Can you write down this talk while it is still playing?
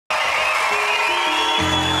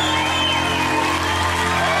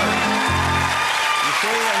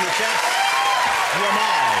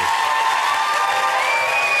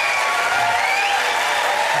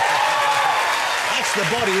the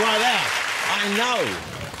body right there. I know.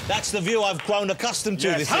 That's the view I've grown accustomed to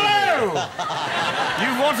this evening. Hello!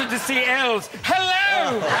 You wanted to see Els.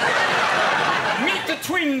 Hello! Meet the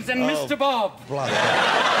twins and Mr. Bob. Bloody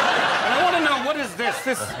And I want to know, what is this?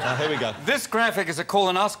 here we go. This graphic is a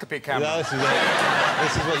colonoscopy camera. No, this is it.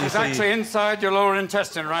 This is what you It's see. actually inside your lower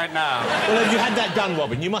intestine right now. Well, have you had that done,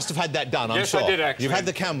 Robin? You must have had that done, I'm sure. Yes, I did, actually. You've had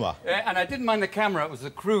the camera. And I didn't mind the camera, it was the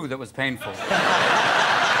crew that was painful.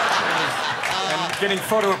 And getting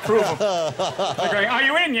photo approval. They're going, are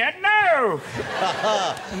you in yet? No!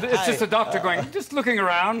 And it's just a doctor going, just looking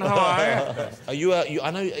around, how are you? Are you,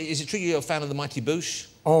 I know, is it true you're a fan of the Mighty Boosh?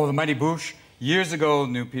 Oh, the Mighty Boosh. Years ago,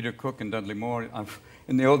 knew Peter Cook and Dudley Moore.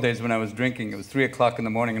 In the old days when I was drinking, it was 3 o'clock in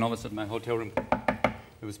the morning, and all of a sudden my hotel room,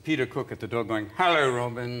 there was Peter Cook at the door going, hello,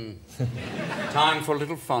 Robin. Time for a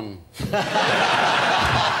little fun. It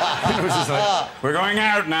was just like, we're going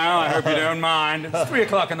out now, I hope you don't mind. It's 3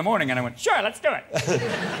 o'clock in the morning, and I went, sure, let's do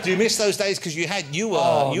it. Do you miss those days? Because you were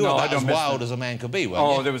about as wild as a man could be, weren't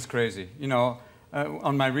you? Oh, that was crazy. You know,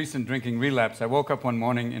 on my recent drinking relapse, I woke up one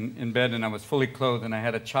morning in bed, and I was fully clothed, and I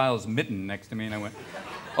had a child's mitten next to me, and I went,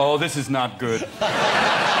 oh, this is not good.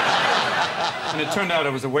 And it turned out I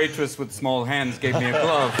was a waitress with small hands, gave me a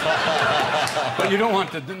glove. But you don't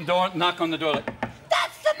want to knock on the door like,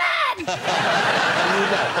 that's the man!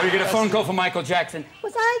 Or you get a phone call from Michael Jackson.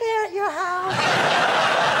 Was I there at your house?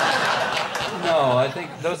 No, I think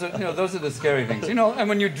those are the scary things. You know, and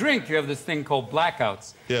when you drink, you have this thing called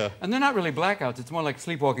blackouts. Yeah. And they're not really blackouts. It's more like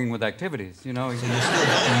sleepwalking with activities, you know? So you're still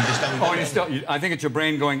going, you just don't... Oh, you're still... I think it's your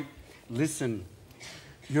brain going, listen,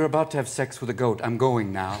 you're about to have sex with a goat. I'm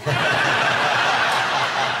going now.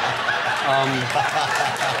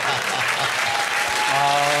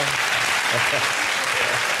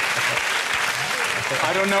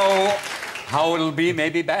 I don't know how it'll be,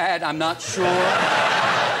 maybe bad, I'm not sure.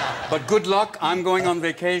 But good luck, I'm going on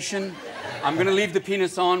vacation. I'm gonna leave the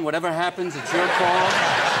penis on, whatever happens, it's your call.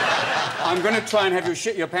 I'm gonna try and have you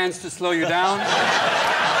shit your pants to slow you down.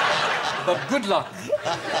 But good luck.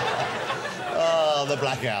 Oh, the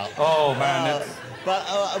blackout. Oh, man, But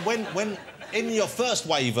when in your first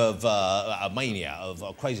wave of mania, of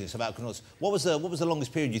craziness about canoes, what was the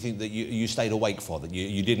longest period you think that you stayed awake for, that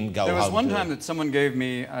you didn't go home? There was one time that someone gave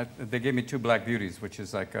me, they gave me 2 Black Beauties, which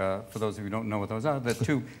is like, for those of you who don't know what those are, they're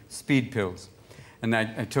 2 speed pills. And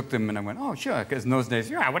I took them and I went, oh, sure, because in those days,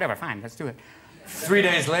 yeah, whatever, fine, let's do it. 3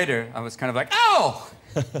 days later, I was kind of like, oh,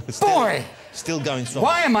 boy! Still going strong.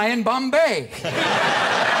 Why am I in Bombay?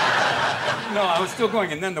 No, I was still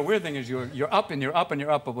going, and then the weird thing is you're up and you're up and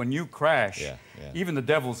you're up, but when you crash, even the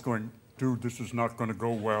devil's going, dude, this is not going to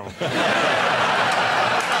go well.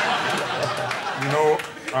 You know,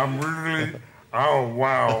 I'm really, oh,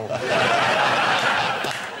 wow.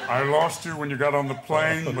 I lost you when you got on the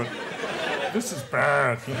plane, but this is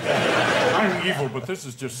bad. I'm evil, but this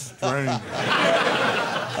is just strange.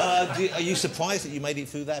 Are you surprised that you made it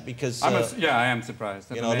through that? Because yeah, I am surprised.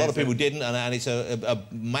 You know, a lot of people didn't, and it's a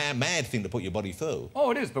mad thing to put your body through.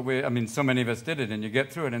 Oh, it is, but I mean, so many of us did it, and you get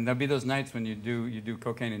through it, and there'll be those nights when you do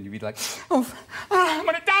cocaine, and you be like, oh, I'm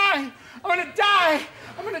gonna die, I'm gonna die,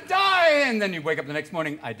 I'm gonna die, and then you wake up the next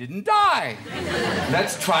morning, I didn't die.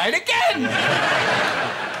 Let's try it again.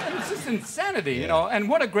 And it's just insanity, you know. And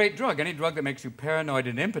what a great drug! Any drug that makes you paranoid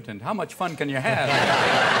and impotent. How much fun can you have?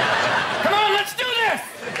 Come on, let's do this!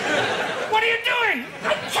 What are you doing?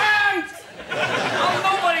 I can't! I'm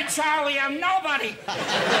nobody, Charlie, I'm nobody!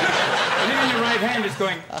 And even your right hand is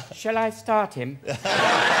going, shall I start him?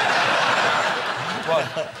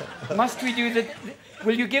 What? Must we do the...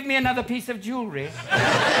 Will you give me another piece of jewelry?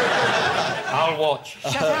 I'll watch.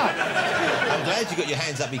 Shut up. I'm glad you got your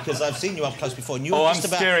hands up because I've seen you up close before. And you I'm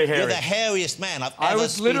scary hairy. You're the hairiest man I've ever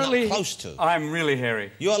been up close to. I'm really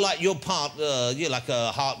hairy. You're like you're like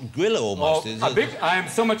a heart gorilla almost. I am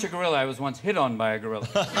so much a gorilla. I was once hit on by a gorilla.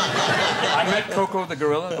 I met Coco the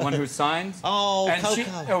gorilla, the one who signs. Oh, and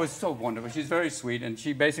Coco. It was so wonderful. She's very sweet, and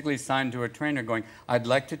she basically signed to her trainer, going, "I'd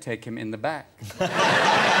like to take him in the back."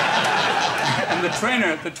 And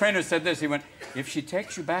the trainer said this. He went, "If she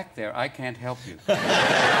takes you back there, I can't help you."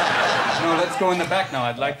 No, let's go in the back now.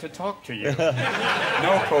 I'd like to talk to you.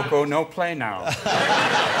 No, Coco, no play now.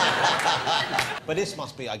 But this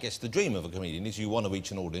must be, I guess, the dream of a comedian is you want to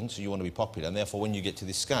reach an audience, you want to be popular, and therefore when you get to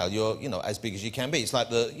this scale, you're, you know, as big as you can be. It's like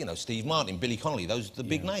the, you know, Steve Martin, Billy Connolly, those are the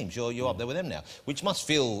big names. You're up there with them now, which must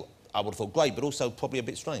feel, I would have thought, great, but also probably a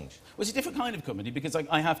bit strange. Well, it's a different kind of comedy because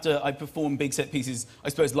I perform big set pieces, I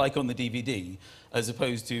suppose, like on the DVD, as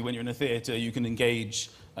opposed to when you're in a theatre, you can engage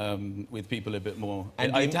with people a bit more.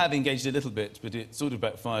 And I have engaged a little bit, but it sort of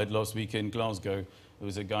backfired last week in Glasgow. There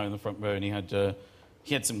was a guy in the front row and he had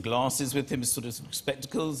he had some glasses with him, sort of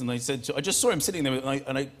spectacles, and I said, I just saw him sitting there,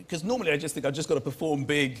 because normally I just think I've just got to perform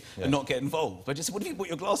big and not get involved. But I just said, what have you bought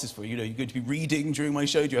your glasses for? You know, you're going to be reading during my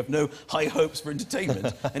show, do you have no high hopes for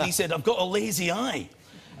entertainment? And he said, I've got a lazy eye.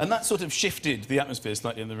 And that sort of shifted the atmosphere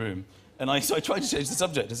slightly in the room. And so I tried to change the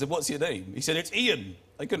subject. I said, what's your name? He said, it's Ian.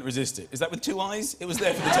 I couldn't resist it. Is that with 2 eyes? It was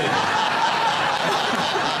there for the table.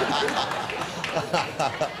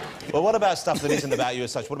 Well, what about stuff that isn't about you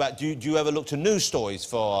as such? What about, do you ever look to news stories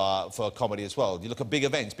for comedy as well? Do you look at big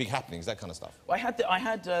events, big happenings, that kind of stuff? Well, I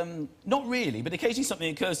had not really, but occasionally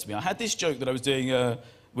something occurs to me. I had this joke that I was doing,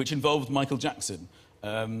 which involved Michael Jackson.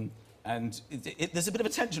 And there's a bit of a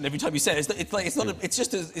tension every time you say it. It's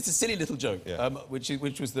just a silly little joke, which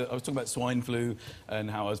was I was talking about swine flu and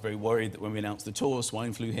how I was very worried that when we announced the tour,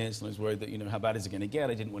 swine flu hits, and I was worried that, you know, how bad is it going to get?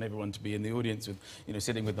 I didn't want everyone to be in the audience with, you know,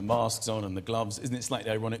 sitting with the masks on and the gloves. Isn't it slightly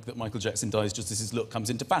ironic that Michael Jackson dies just as his look comes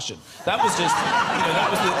into fashion? That was just, you know, that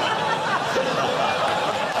was the...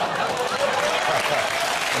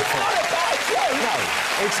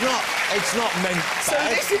 It's not meant... So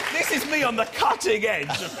this is me on the cutting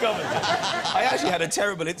edge of comedy. I actually had a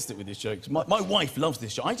terrible incident with this joke. My wife loves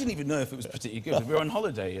this joke. I didn't even know if it was particularly good. We were on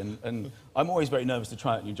holiday, and I'm always very nervous to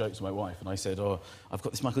try out new jokes with my wife. And I said, oh, I've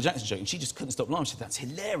got this Michael Jackson joke. And she just couldn't stop laughing. She said, that's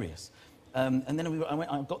hilarious. And then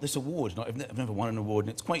I got this award. And I've never won an award,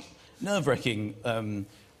 and it's quite nerve-wracking.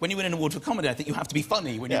 When you win an award for comedy, I think you have to be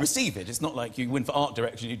funny when you receive it. It's not like you win for art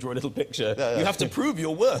direction, you draw a little picture. You have to prove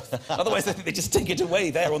your worth. Otherwise, I think they just take it away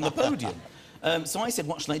there on the podium. So I said,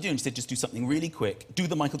 what shall I do? And she said, just do something really quick. Do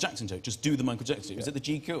the Michael Jackson joke. Just do the Michael Jackson joke. It was at the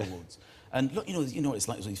GQ Awards. And look, you know what it's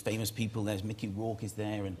like, all these famous people. There's Mickey Rourke is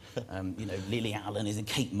there, and you know, Lily Allen is, and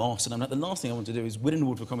Kate Moss. And I'm like, the last thing I want to do is win an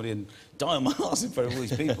award for comedy and die on my arse in front of all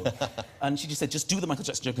these people. And she just said, just do the Michael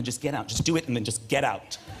Jackson joke and just get out. Just do it and then just get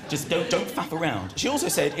out. Just don't faff around. She also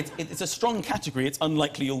said, it's a strong category. It's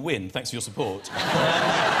unlikely you'll win. Thanks for your support. So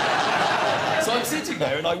I'm sitting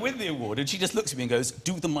there and I win the award, and she just looks at me and goes,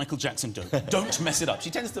 do the Michael Jackson joke. Don't mess it up. She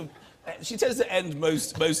tends to end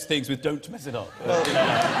most things with don't mess it up.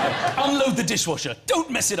 Unload the dishwasher.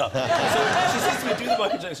 Don't mess it up. So she says to me, do the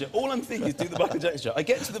Michael Jackson joke. All I'm thinking is do the Michael Jackson joke. I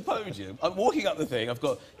get to the podium. I'm walking up the thing. I've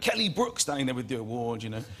got Kelly Brook standing there with the award, you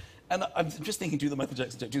know. And I'm just thinking, do the Michael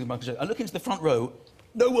Jackson joke, do the Michael Jackson. I look into the front row.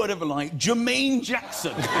 No word ever lie. Jermaine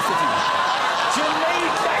Jackson is sitting there.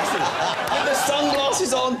 Jermaine Jackson, with the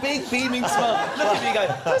sunglasses on, big beaming smile. Look at me and go,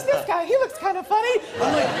 who's this guy? He looks kind of funny.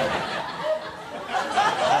 I'm like... The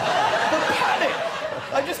panic!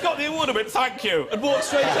 I just got the award and went, thank you, and walked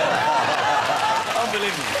straight out.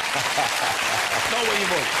 Unbelievable. Not what you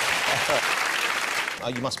want. Oh,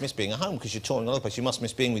 you must miss being at home because you're touring all over the place. You must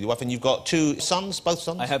miss being with your wife, and you've got 2 sons, both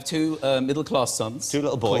sons? I have 2 middle-class sons. 2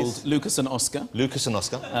 little boys. Called Lucas and Oscar. Lucas and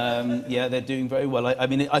Oscar. Yeah, they're doing very well. I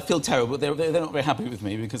mean, I feel terrible. They're not very happy with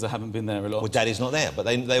me because I haven't been there a lot. Well, Daddy's not there, but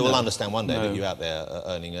they will understand one day that you're out there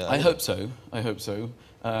earning... I hope so. I hope so.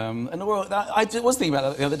 And well, I was thinking about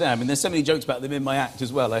that the other day. I mean, there's so many jokes about them in my act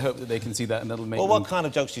as well. I hope that they can see that and that'll make them... Well, what kind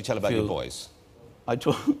of jokes do you tell about your boys?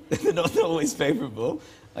 They're not always favourable.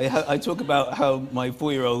 I talk about how my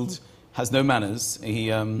 4-year-old has no manners. He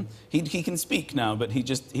can speak now, but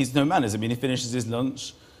he's no manners. I mean, he finishes his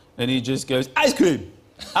lunch and he just goes, ice cream!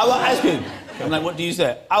 I want ice cream! I'm like, what do you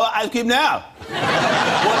say? I want ice cream now!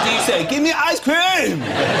 What do you say? Give me ice cream!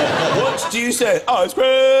 What do you say? Ice cream!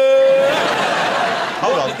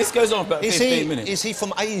 Hold on. This goes on for about 15 minutes. Is he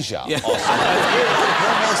from Asia? Yeah. What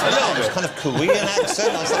was that? It was kind of Korean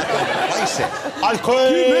accent. I was like, I can't place it. Ice cream!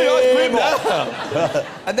 Give me ice cream now!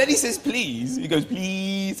 And then he says, please. He goes,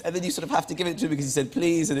 please. And then you sort of have to give it to him because he said,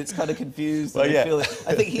 please, and it's kind of confused. Well, yeah.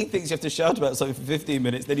 I think he thinks you have to shout about something for 15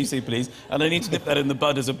 minutes, then you say, please. And I need to nip that in the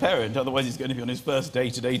bud as a parent, otherwise he's going to be on his first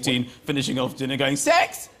date at 18, finishing off dinner going,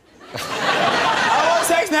 sex! I want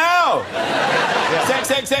sex now! Yeah. Sex,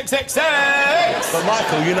 sex, sex, sex, sex! But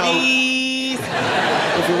Michael, you know... Please.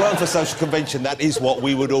 If it weren't for social convention, that is what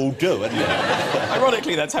we would all do, isn't it?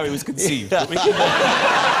 Ironically, that's how it was conceived.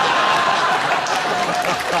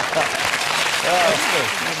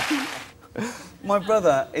 My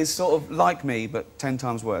brother is sort of like me, but 10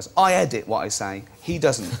 times worse. I edit what I say. He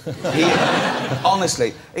doesn't.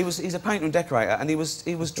 Honestly, he's a painter and decorator, and he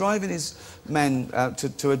was driving his men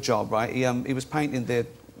to a job, right? He was painting the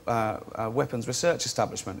weapons research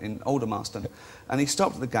establishment in Aldermaston, and he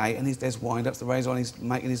stopped at the gate, and there's wind-ups, the razor on, he's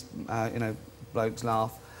making his blokes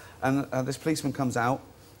laugh, and this policeman comes out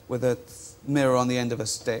with a mirror on the end of a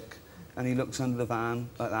stick, and he looks under the van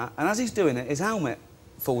like that, and as he's doing it, his helmet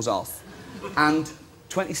falls off, and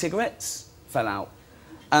 20 cigarettes fell out.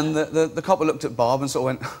 And the copper looked at Bob and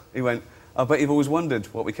sort of went, I bet you've always wondered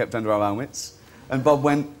what we kept under our helmets. And Bob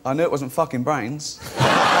went, I knew it wasn't fucking brains.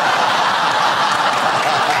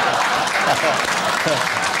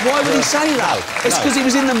 Why would he say that? It's because he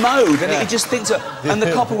was in the mode, and he just thinks that... And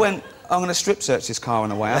the copper went, I'm going to strip search this car on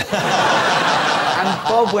the way out. And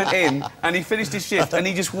Bob went in, and he finished his shift, and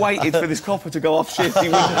he just waited for this copper to go off shift. He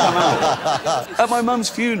wouldn't come out. At my mum's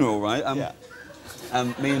funeral, right,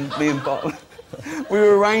 me and Bob... We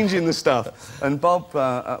were arranging the stuff, and Bob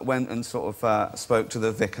went and sort of spoke to the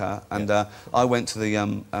vicar, and I went to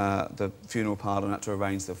the funeral parlour and had to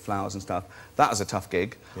arrange the flowers and stuff. That was a tough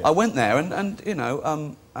gig. Yeah. I went there, and you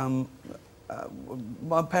know,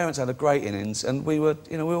 my parents had a great innings, and we were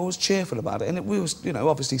always cheerful about it, and we was, you know,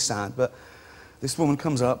 obviously sad, but this woman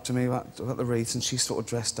comes up to me about the wreaths, and she's sort of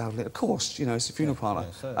dressed out. Of course, you know, it's a funeral parlour.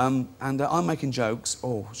 Yeah, and I'm making jokes.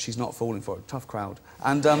 Oh, she's not falling for it. Tough crowd.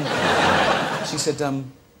 And she said,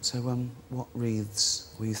 what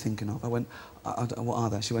wreaths were you thinking of? I went, what are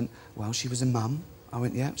they? She went, well, she was a mum. I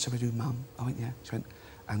went, yeah, so we do mum. I went, yeah. She went,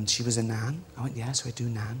 and she was a nan. I went, yeah, so we do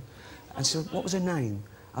nan. And she said, what was her name?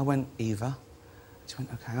 I went, Eva. She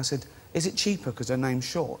went, OK. I said, is it cheaper because her name's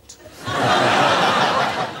short?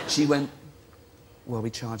 She went, well, we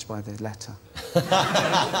charge by the letter.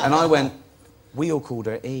 And I went, we all called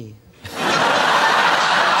her E.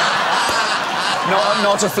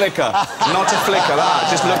 Not a flicker. Not a flicker. That.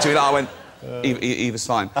 Just looked at me. I went, Eva's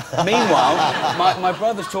fine. Meanwhile, my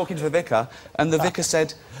brother's talking to the vicar, and the vicar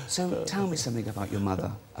said, so tell me something about your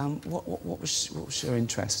mother. What was her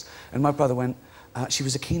interest? And my brother went, she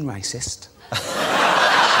was a keen racist.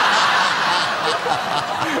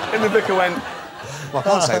 And the vicar went, well, I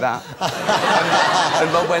can't say that.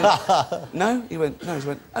 And Bob went, no? He went, no. He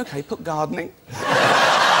went, OK, put gardening.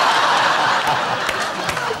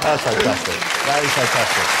 That's fantastic. That is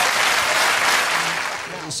fantastic.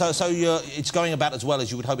 So it's going about as well as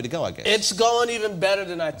you would hope it to go, I guess. It's going even better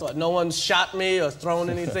than I thought. No one's shot me or thrown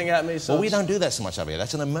anything at me. So well, we don't do that so much over here.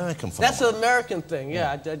 That's an American phenomenon. That's an American thing,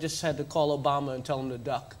 yeah. I just had to call Obama and tell him to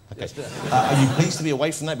duck. Okay. Are you pleased to be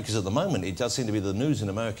away from that? Because at the moment, it does seem to be the news in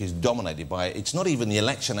America is dominated by... It's not even the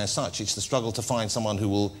election as such. It's the struggle to find someone who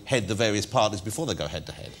will head the various parties before they go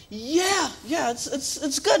head-to-head. Yeah.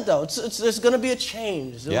 It's good, though. There's going to be a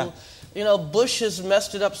change. Yeah. You know, Bush has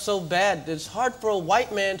messed it up so bad that it's hard for a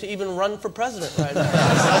white man to even run for president right now.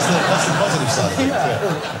 that's the positive side of it.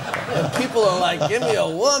 Yeah. People are like, give me a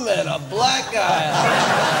woman, a black guy.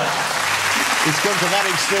 It's gone to that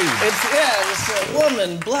extreme. It's a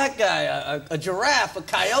woman, black guy, a giraffe, a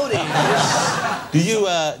coyote.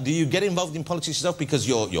 Do you get involved in politics yourself because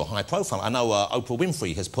you're high profile? I know Oprah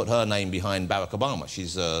Winfrey has put her name behind Barack Obama.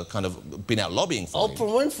 She's kind of been out lobbying for him. Oprah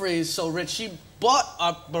Winfrey is so rich, she bought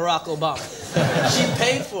Barack Obama. She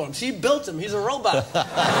paid for him. She built him. He's a robot. He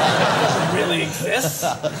doesn't really exist.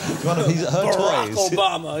 One of her Barack toys.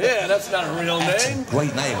 Obama. Yeah, that's not a real name.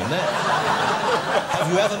 Great name, isn't it?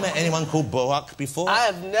 Have you ever met anyone called Barack before? I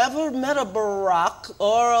have never met a Barack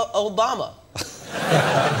or a Obama.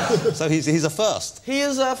 So he's a first. He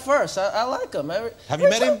is a first. I like him. Have you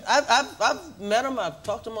met him? I've met him. I've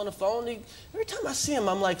talked to him on the phone. Every time I see him,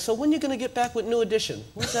 I'm like, so when are you going to get back with New Edition?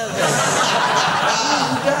 What's that about?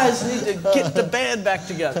 You guys need to get the band back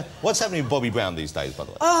together. What's happening with Bobby Brown these days, by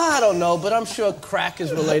the way? I don't know, but I'm sure crack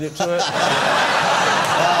is related to it.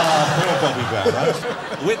 Poor Bobby Brown, right?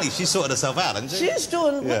 Whitney, she sorted herself out, hasn't she? She's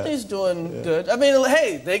doing, Whitney's doing good. I mean,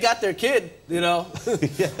 hey, they got their kid, you know.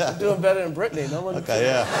 They're doing better than Britney. No one. Okay,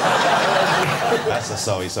 yeah. That's a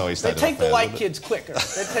sorry state They take the white kids quicker.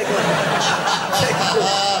 They take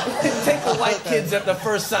the white kids at the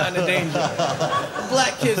first sign of danger. The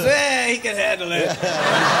black kids, he can handle it.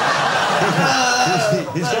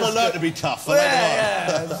 He's got to learn to be tough.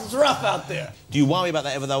 Yeah, it's rough out there. Do you worry about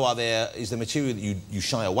that ever, though? Is there material that you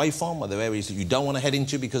shy away from? Are there areas that you don't want to head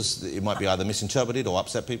into because it might be either misinterpreted or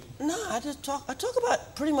upset people? No, I talk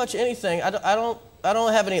about pretty much anything. I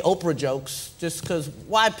don't have any Oprah jokes, just because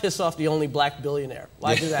why piss off the only black billionaire?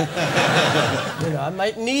 Why do that? You know, I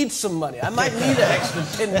might need some money. I might need an extra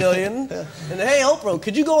 $10 million. And hey, Oprah,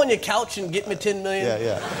 could you go on your couch and get me $10 million?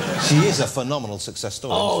 Yeah. She is a phenomenal success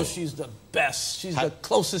story. Oh, she's the best. She's the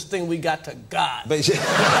closest thing we got to God. But you see,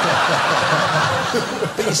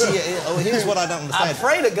 here's what I don't understand. I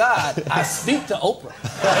pray to God. I speak to Oprah.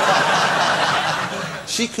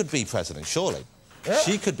 She could be president, surely. Yeah.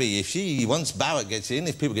 She could be, once Barrett gets in,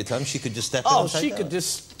 if people get to him, she could just step in and take she could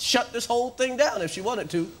just shut this whole thing down if she wanted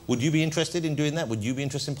to. Would you be interested in doing that? Would you be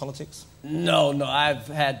interested in politics? No, I've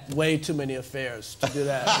had way too many affairs to do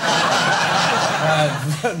that.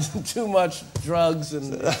 I've too much drugs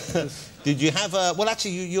and... Did you have well,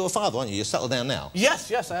 actually, you're a father, aren't you? You're settled down now.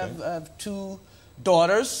 Yes, I have 2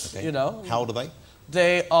 daughters, you know. How old are they?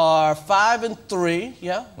 They are 5 and 3.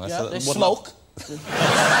 Yeah, yeah. They smoke. Kids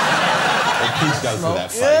go through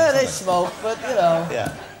that phase. Yeah, they smoke, but you know.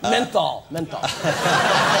 Yeah. Menthol.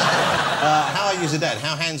 How are you as a dad?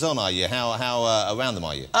 How hands-on are you? How around them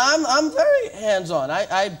are you? I'm very hands-on.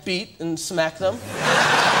 I beat and smack them.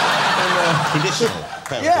 Traditional.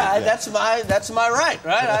 Yeah, that's my right?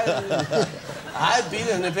 I beat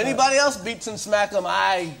them. If anybody else beats and smack them,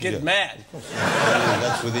 I get mad.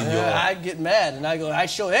 That's within your... I get mad, and I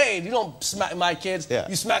show, hey, you don't smack my kids,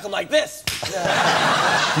 you smack them like this.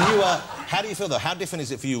 How do you feel, though? How different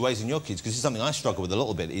is it for you raising your kids? Because this is something I struggle with a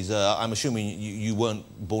little bit, is I'm assuming you weren't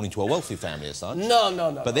born into a wealthy family as such.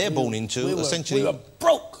 No. But they're born into, essentially... We were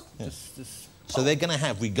broke. Yeah. So they're going to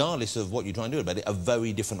have, regardless of what you try and do about it, a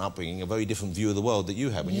very different upbringing, a very different view of the world that you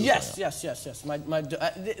have when you were growing up. Yes.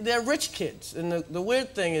 They're rich kids, and the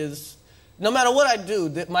weird thing is, no matter what I do,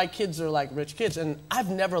 my kids are like rich kids, and I've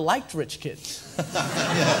never liked rich kids.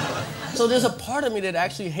 So there's a part of me that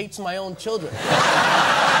actually hates my own children.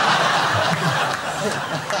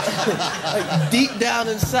 Like deep down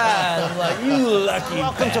inside, I'm like, you lucky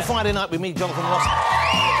Welcome bastard. to Friday Night with me, Jonathan Ross.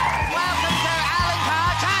 Welcome to Alan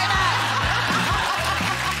Carr, China!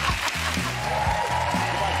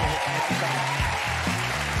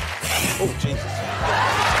 Oh, Jesus.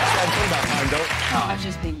 I was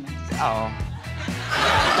just being nice. Oh.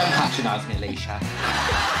 Don't patronise me, Alicia.